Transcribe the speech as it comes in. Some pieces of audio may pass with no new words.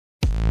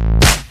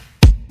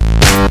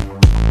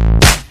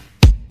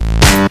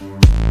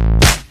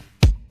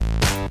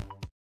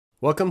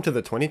Welcome to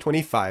the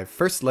 2025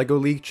 First LEGO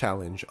League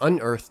Challenge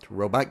Unearthed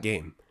Robot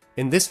Game.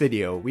 In this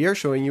video, we are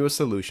showing you a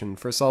solution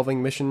for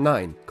solving Mission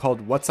 9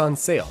 called What's on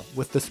Sale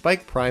with the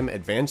Spike Prime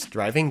Advanced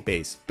Driving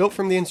Base built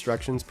from the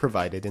instructions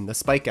provided in the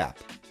Spike app.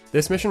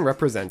 This mission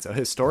represents a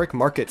historic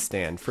market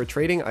stand for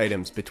trading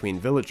items between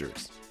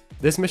villagers.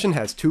 This mission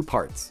has two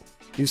parts.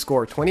 You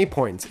score 20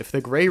 points if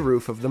the gray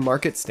roof of the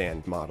market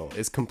stand model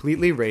is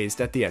completely raised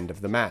at the end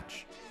of the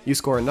match. You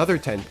score another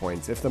 10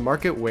 points if the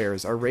market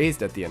wares are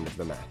raised at the end of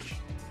the match.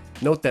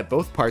 Note that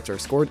both parts are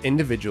scored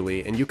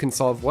individually and you can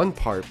solve one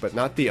part but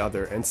not the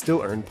other and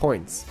still earn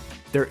points.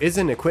 There is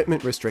an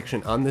equipment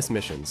restriction on this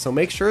mission, so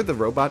make sure the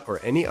robot or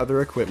any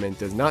other equipment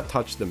does not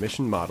touch the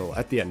mission model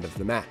at the end of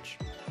the match.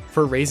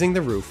 For raising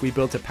the roof, we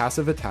built a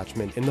passive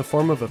attachment in the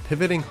form of a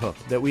pivoting hook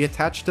that we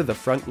attach to the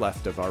front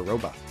left of our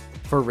robot.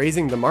 For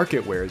raising the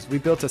market wares, we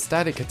built a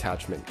static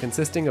attachment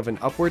consisting of an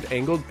upward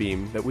angled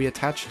beam that we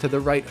attach to the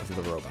right of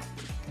the robot.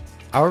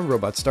 Our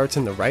robot starts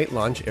in the right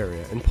launch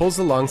area and pulls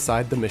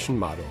alongside the mission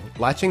model,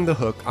 latching the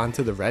hook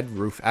onto the red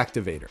roof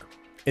activator.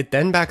 It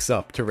then backs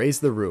up to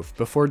raise the roof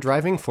before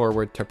driving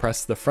forward to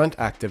press the front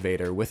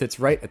activator with its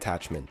right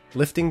attachment,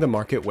 lifting the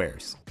market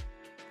wares.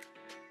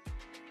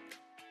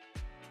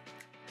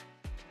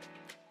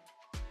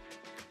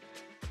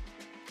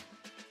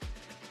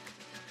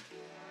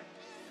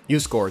 You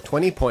score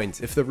 20 points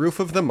if the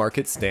roof of the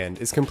market stand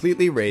is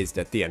completely raised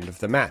at the end of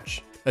the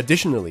match.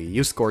 Additionally,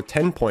 you score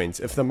 10 points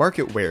if the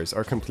market wares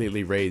are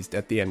completely raised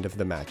at the end of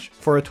the match,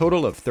 for a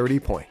total of 30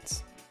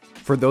 points.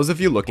 For those of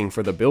you looking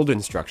for the build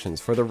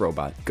instructions for the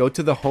robot, go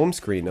to the home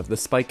screen of the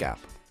Spike app.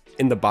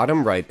 In the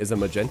bottom right is a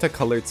magenta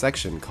colored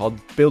section called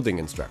Building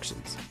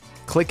Instructions.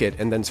 Click it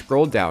and then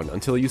scroll down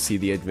until you see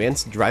the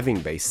Advanced Driving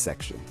Base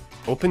section.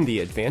 Open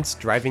the Advanced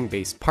Driving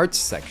Base Parts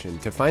section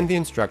to find the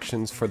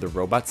instructions for the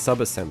robot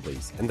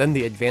subassemblies, and then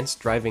the Advanced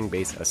Driving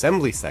Base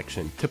Assembly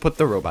section to put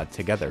the robot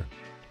together.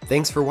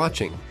 Thanks for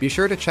watching. Be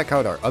sure to check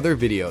out our other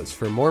videos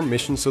for more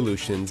mission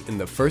solutions in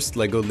the First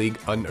LEGO League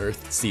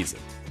Unearthed season.